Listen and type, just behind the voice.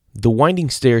The Winding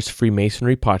Stairs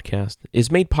Freemasonry podcast is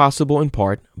made possible in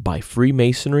part by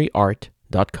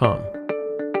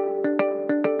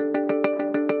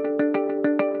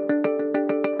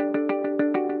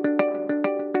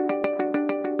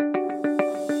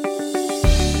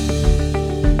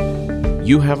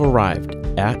You have arrived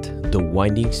at The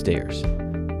Winding Stairs,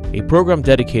 a program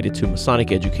dedicated to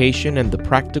Masonic education and the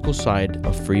practical side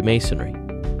of Freemasonry.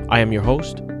 I am your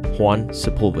host, Juan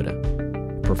Sepulveda,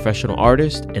 professional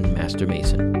artist and master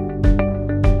mason.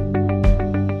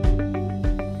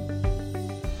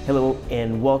 Hello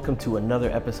and welcome to another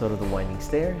episode of The Winding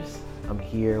Stairs. I'm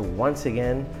here once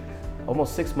again,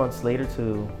 almost 6 months later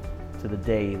to the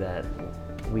day that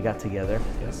we got together.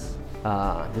 Yes.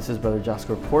 This is Brother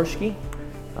Joscar Poerschke.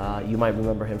 You might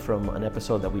remember him from an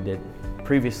episode that we did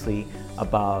previously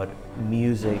about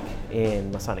music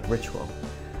in Masonic ritual.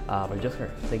 But Joscar,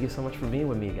 thank you so much for being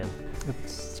with me again.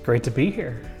 It's great to be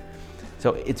here.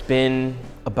 So it's been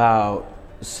about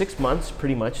 6 months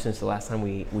pretty much since the last time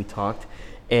we talked,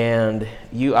 and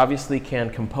you obviously can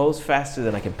compose faster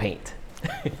than I can paint.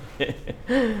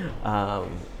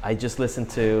 I just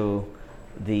listened to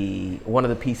one of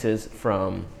the pieces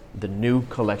from the new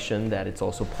collection that it's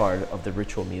also part of the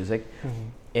ritual music,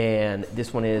 and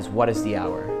this one is What is the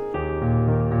Hour?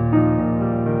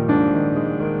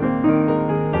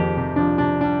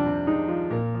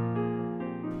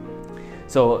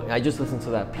 So I just listened to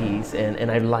that piece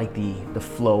and I like the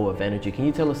flow of energy. Can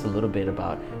you tell us a little bit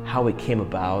about how it came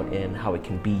about and how it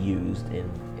can be used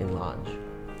in Lodge?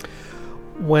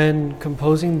 When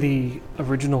composing the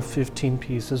original 15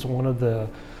 pieces, one of the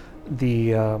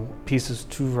pieces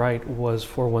to write was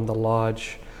for when the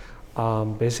Lodge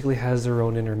basically has their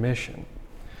own intermission.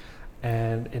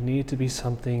 And it needed to be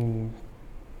something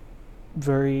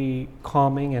very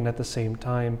calming and at the same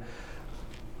time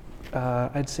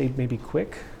I'd say maybe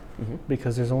quick,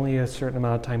 because there's only a certain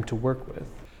amount of time to work with.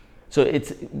 So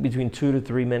it's between 2 to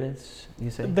 3 minutes, you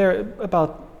say? They're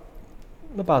about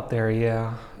there,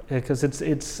 yeah. Because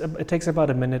it takes about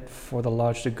a minute for the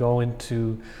Lodge to go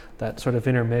into that sort of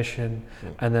intermission,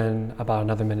 and then about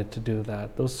another minute to do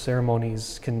that. Those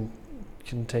ceremonies can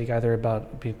take either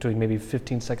about between maybe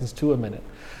 15 seconds to a minute.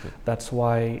 That's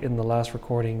why in the last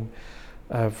recording,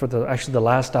 for the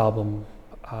last album,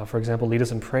 for example, Lead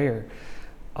Us in Prayer,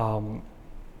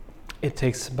 it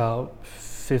takes about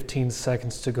 15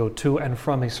 seconds to go to and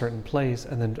from a certain place,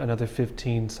 and then another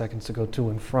 15 seconds to go to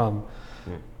and from,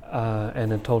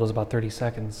 and in total is about 30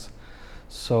 seconds.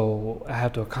 So I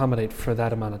have to accommodate for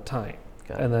that amount of time.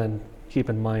 And then keep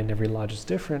in mind every lodge is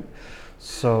different,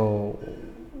 so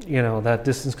that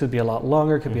distance could be a lot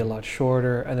longer, could be a lot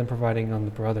shorter, and then providing on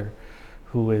the brother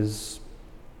who is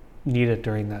needed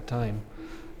during that time,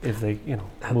 if they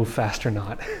move fast or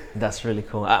not. That's really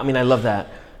cool. I mean, I love that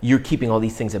you're keeping all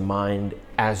these things in mind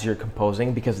as you're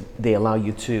composing, because they allow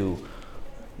you to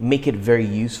make it very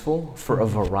useful for a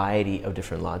variety of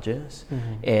different lodges.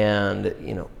 And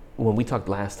when we talked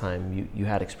last time, you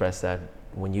had expressed that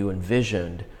when you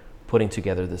envisioned putting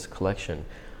together this collection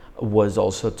was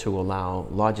also to allow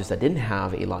lodges that didn't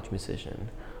have a lodge musician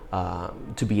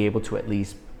to be able to at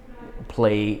least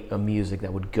play a music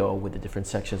that would go with the different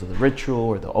sections of the ritual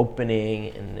or the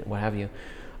opening and what have you.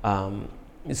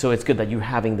 So it's good that you're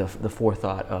having the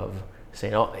forethought of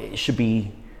saying, oh, it should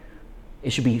be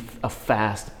a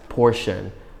fast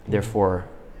portion, therefore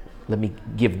let me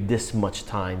give this much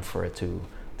time for it to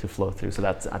flow through. So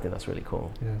I think that's really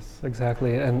cool. Yes,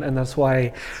 exactly. And that's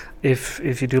why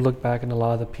if you do look back in a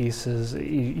lot of the pieces,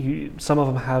 some of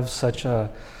them have such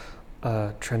a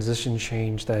transition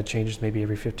change that changes maybe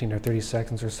every 15 or 30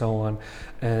 seconds or so on.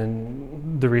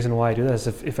 And the reason why I do that is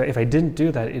if I didn't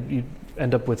do that, you'd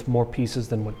end up with more pieces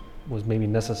than what was maybe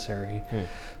necessary.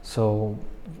 So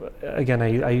again,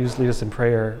 I use Lead Us in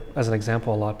Prayer as an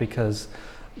example a lot, because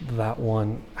that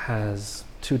one has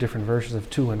two different versions of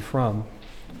to and from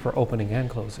for opening and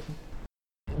closing.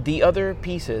 The other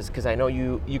pieces, because I know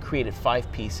you created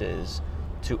 5 pieces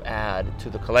to add to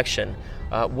the collection.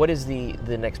 What is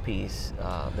the next piece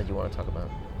that you want to talk about?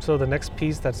 So the next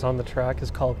piece that's on the track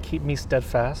is called Keep Me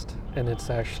Steadfast, and it's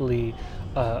actually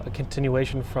a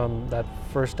continuation from that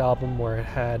first album where it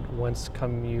had Whence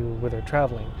Come You Whither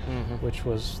Traveling, which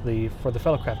was for the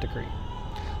fellowcraft degree.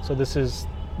 So this is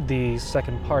the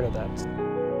second part of that.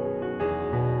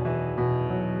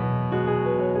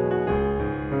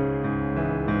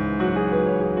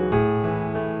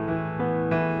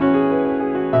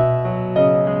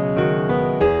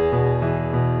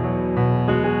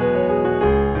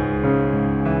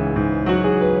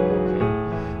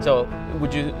 So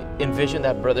would you envision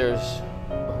that brothers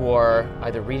who are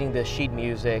either reading the sheet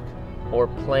music or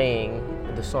playing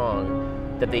the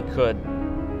song that they could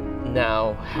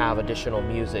now have additional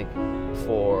music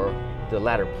for the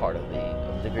latter part of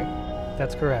the degree.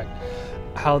 That's correct.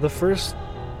 How the first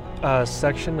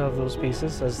section of those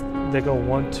pieces, as they go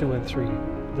 1, 2, and 3.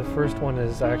 The first one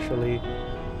is actually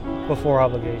before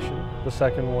obligation. The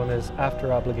second one is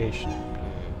after obligation.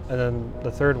 And then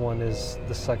the third one is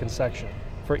the second section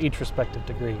for each respective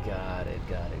degree. Got it.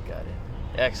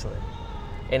 Excellent.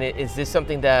 And is this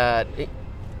something that,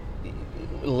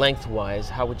 lengthwise,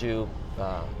 how would you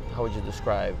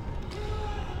describe?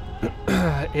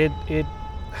 It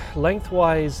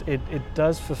lengthwise, it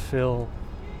does fulfill.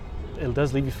 It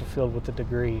does leave you fulfilled with the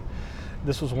degree.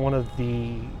 This was one of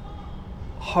the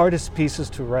hardest pieces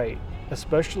to write,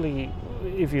 especially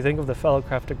if you think of the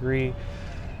fellowcraft degree,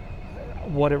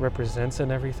 what it represents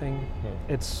and everything.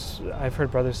 I've heard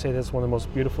brothers say that's one of the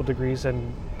most beautiful degrees,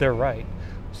 and they're right.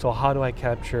 So how do I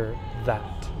capture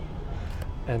that?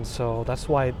 And so that's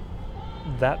why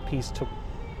that piece took,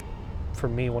 for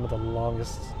me, one of the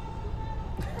longest.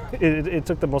 It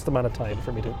took the most amount of time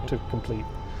for me to complete.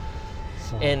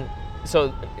 So. And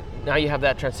so now you have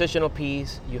that transitional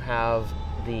piece, you have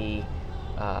the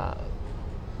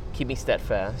Keep Me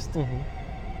Steadfast,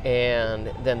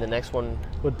 and then the next one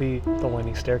would be The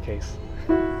Winding Staircase.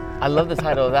 I love the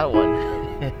title of that one.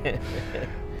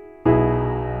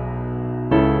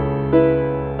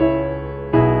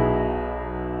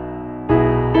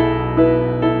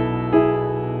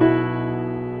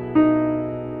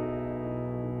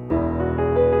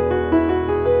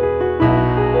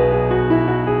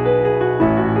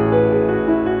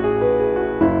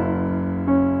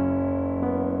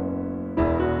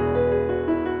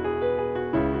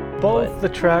 Both the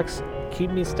tracks,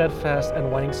 Keep Me Steadfast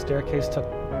and Winding Staircase, took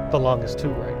the longest to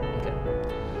write.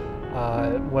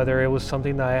 Okay. Whether it was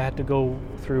something that I had to go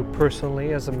through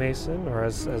personally as a Mason or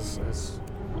as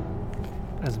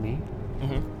me.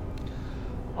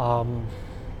 And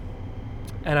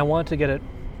I wanted to get it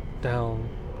down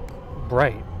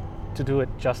bright, to do it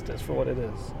justice for what it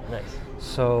is. Nice.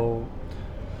 So,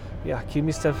 yeah, Keep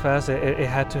Me Steadfast, it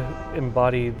had to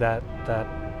embody that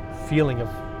feeling of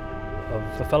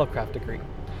the fellowcraft degree.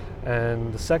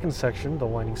 And the second section, The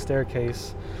Winding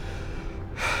Staircase,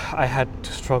 I had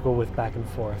to struggle with back and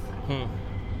forth.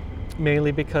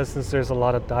 Mainly because since there's a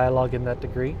lot of dialogue in that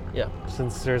degree,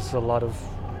 since there's a lot of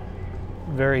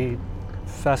very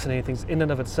fascinating things in and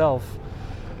of itself,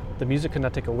 the music could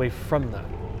not take away from that.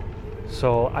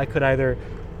 So I could either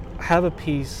have a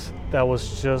piece that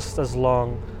was just as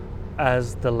long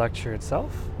as the lecture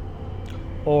itself,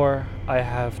 or I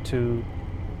have to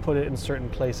put it in certain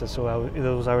places. So it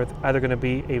was either going to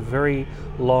be a very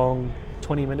long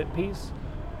 20-minute piece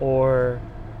or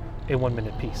a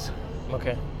 1-minute pice.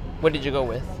 Okay. What did you go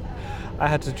with? I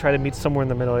had to try to meet somewhere in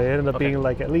the middle. It ended up being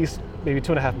like at least maybe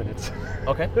 2.5 minutes.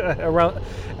 Okay. Around,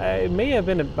 it may have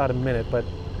been about a minute, but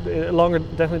longer,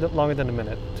 definitely longer than a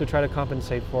minute, to try to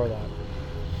compensate for that.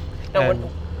 Now,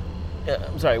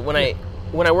 I'm sorry. When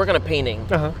I work on a painting,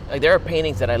 like there are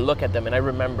paintings that I look at them and I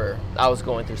remember I was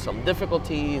going through some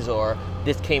difficulties, or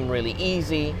this came really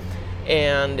easy,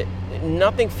 and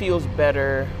nothing feels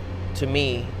better to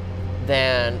me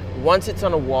than once it's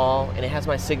on a wall and it has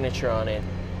my signature on it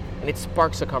and it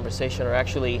sparks a conversation, or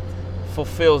actually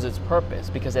fulfills its purpose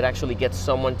because it actually gets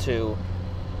someone to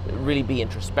really be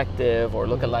introspective or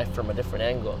look at life from a different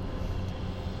angle.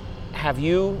 Have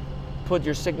you put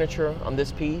your signature on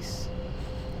this piece?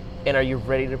 And are you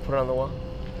ready to put it on the wall?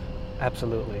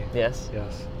 Absolutely. Yes?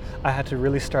 Yes. I had to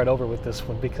really start over with this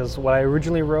one because what I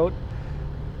originally wrote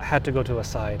had to go to a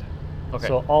side. Okay.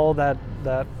 So all that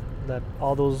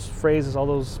all those phrases, all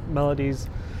those melodies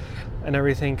and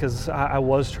everything, because I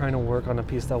was trying to work on a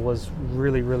piece that was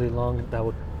really, really long that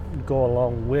would go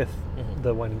along with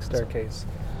the Winding Staircase.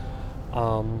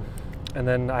 And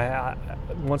then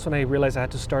once when I realized I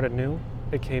had to start it new,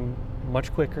 it came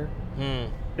much quicker.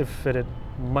 It fitted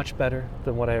much better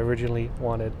than what I originally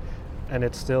wanted, and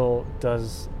it still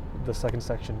does the second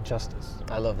section justice.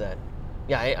 I love that.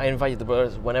 Yeah, I invite the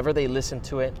brothers, whenever they listen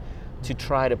to it, to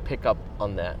try to pick up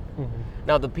on that.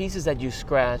 Now, the pieces that you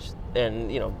scratched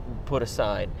and put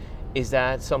aside, is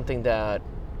that something that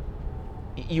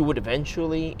you would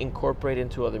eventually incorporate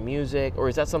into other music, or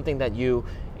is that something that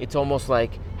it's almost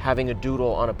like having a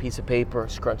doodle on a piece of paper,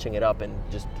 scrunching it up and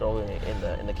just throwing it in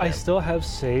the can? I still have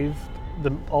saved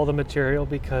all the material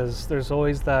because there's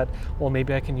always that, well,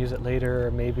 maybe I can use it later,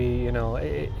 or maybe,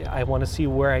 I want to see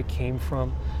where I came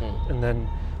from and then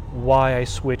why I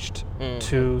switched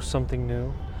to something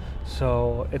new.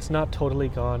 So it's not totally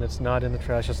gone. It's not in the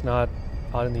trash. It's not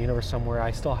out in the universe somewhere.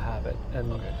 I still have it.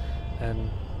 And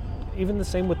even the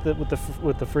same with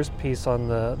the first piece on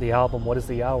the album, What Is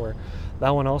the Hour? That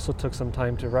one also took some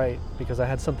time to write because I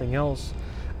had something else,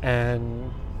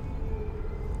 and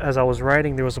as I was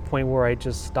writing, there was a point where I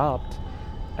just stopped,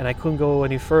 and I couldn't go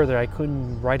any further. I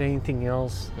couldn't write anything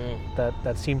else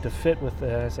that seemed to fit with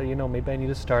it. I said, maybe I need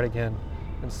to start again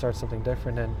and start something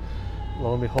different. And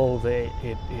lo and behold,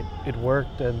 it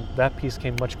worked, and that piece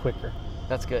came much quicker.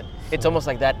 That's good. So, it's almost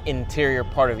like that interior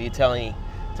part of you telling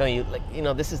you,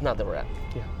 like, this is not the rap.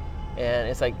 Yeah. And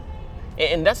it's like,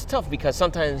 and that's tough because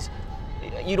sometimes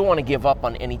you don't want to give up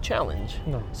on any challenge.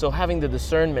 No. So having the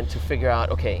discernment to figure out,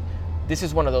 okay, this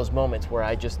is one of those moments where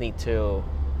I just need to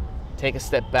take a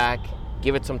step back,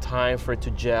 give it some time for it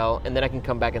to gel, and then I can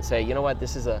come back and say, you know what,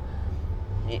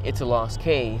 it's a lost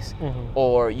case,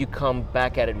 or you come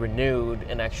back at it renewed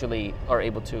and actually are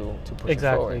able to push it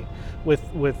forward.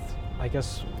 With I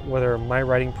guess whether my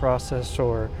writing process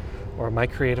or my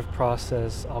creative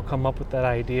process, I'll come up with that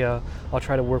idea, I'll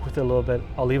try to work with it a little bit,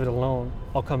 I'll leave it alone,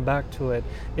 I'll come back to it.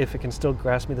 If it can still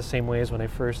grasp me the same way as when I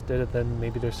first did it, then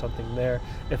maybe there's something there.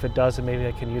 If it doesn't, maybe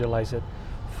I can utilize it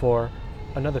for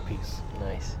another piece.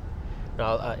 Nice.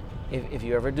 Now, if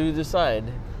you ever do decide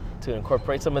to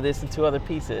incorporate some of this into other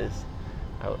pieces,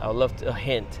 I would love a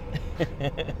hint,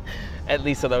 at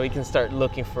least so that we can start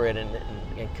looking for it and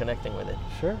connecting with it.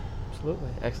 Sure, absolutely.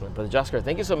 Excellent. Brother Joscar,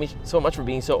 thank you so much for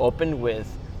being so open with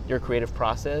your creative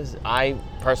process. I'm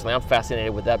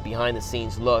fascinated with that behind the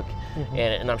scenes look,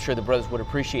 and I'm sure the brothers would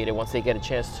appreciate it once they get a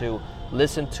chance to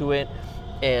listen to it,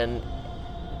 and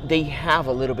they have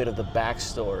a little bit of the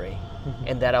backstory,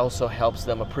 and that also helps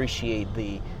them appreciate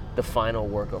the final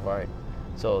work of art.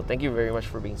 So thank you very much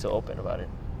for being so open about it.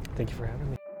 Thank you for having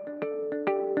me.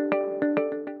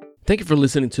 Thank you for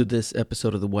listening to this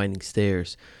episode of The Winding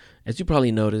Stairs. As you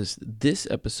probably noticed, this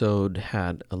episode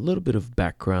had a little bit of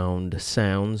background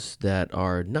sounds that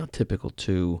are not typical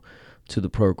to the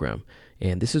program.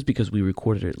 And this is because we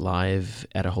recorded it live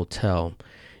at a hotel,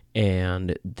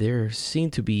 and there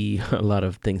seemed to be a lot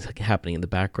of things happening in the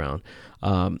background.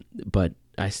 But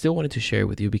I still wanted to share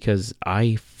with you because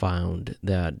I found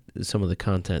that some of the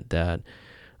content that,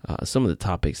 some of the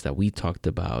topics that we talked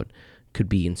about could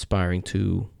be inspiring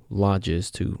to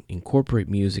lodges to incorporate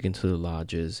music into the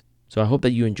lodges. So I hope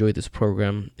that you enjoyed this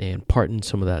program and pardon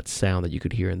some of that sound that you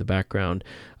could hear in the background.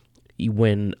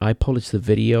 When I publish the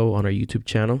video on our YouTube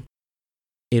channel,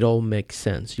 it all makes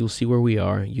sense. You'll see where we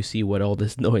are. You see what all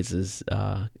this noise is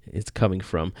coming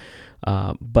from.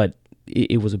 But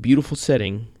it was a beautiful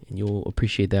setting, and you'll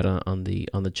appreciate that on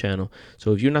the channel.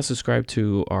 So if you're not subscribed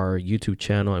to our YouTube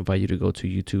channel, I invite you to go to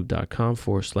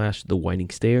youtube.com/The Winding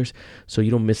Stairs so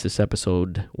you don't miss this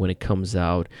episode when it comes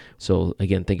out. So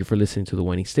again, thank you for listening to The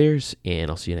Winding Stairs,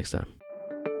 and I'll see you next time.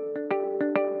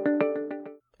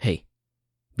 Hey,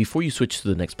 before you switch to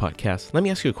the next podcast, let me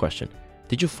ask you a question.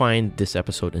 Did you find this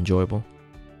episode enjoyable?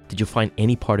 Did you find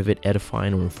any part of it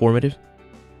edifying or informative?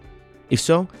 If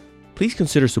so, please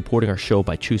consider supporting our show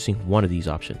by choosing one of these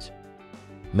options.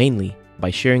 Mainly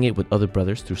by sharing it with other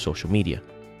brothers through social media,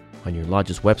 on your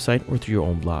lodge's website, or through your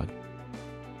own blog.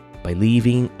 By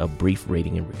leaving a brief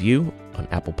rating and review on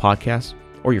Apple Podcasts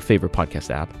or your favorite podcast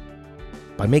app.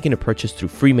 By making a purchase through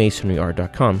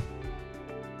freemasonryart.com.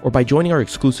 Or by joining our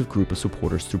exclusive group of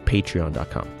supporters through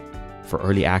patreon.com. For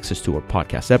early access to our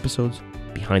podcast episodes,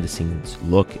 behind-the-scenes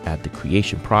look at the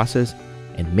creation process,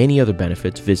 and many other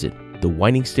benefits, visit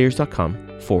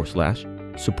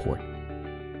thewindingstairs.com/support.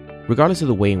 Regardless of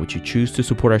the way in which you choose to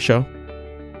support our show,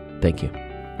 thank you.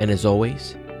 And as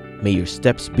always, may your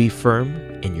steps be firm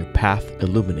and your path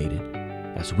illuminated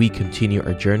as we continue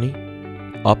our journey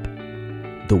up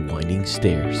the winding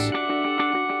stairs.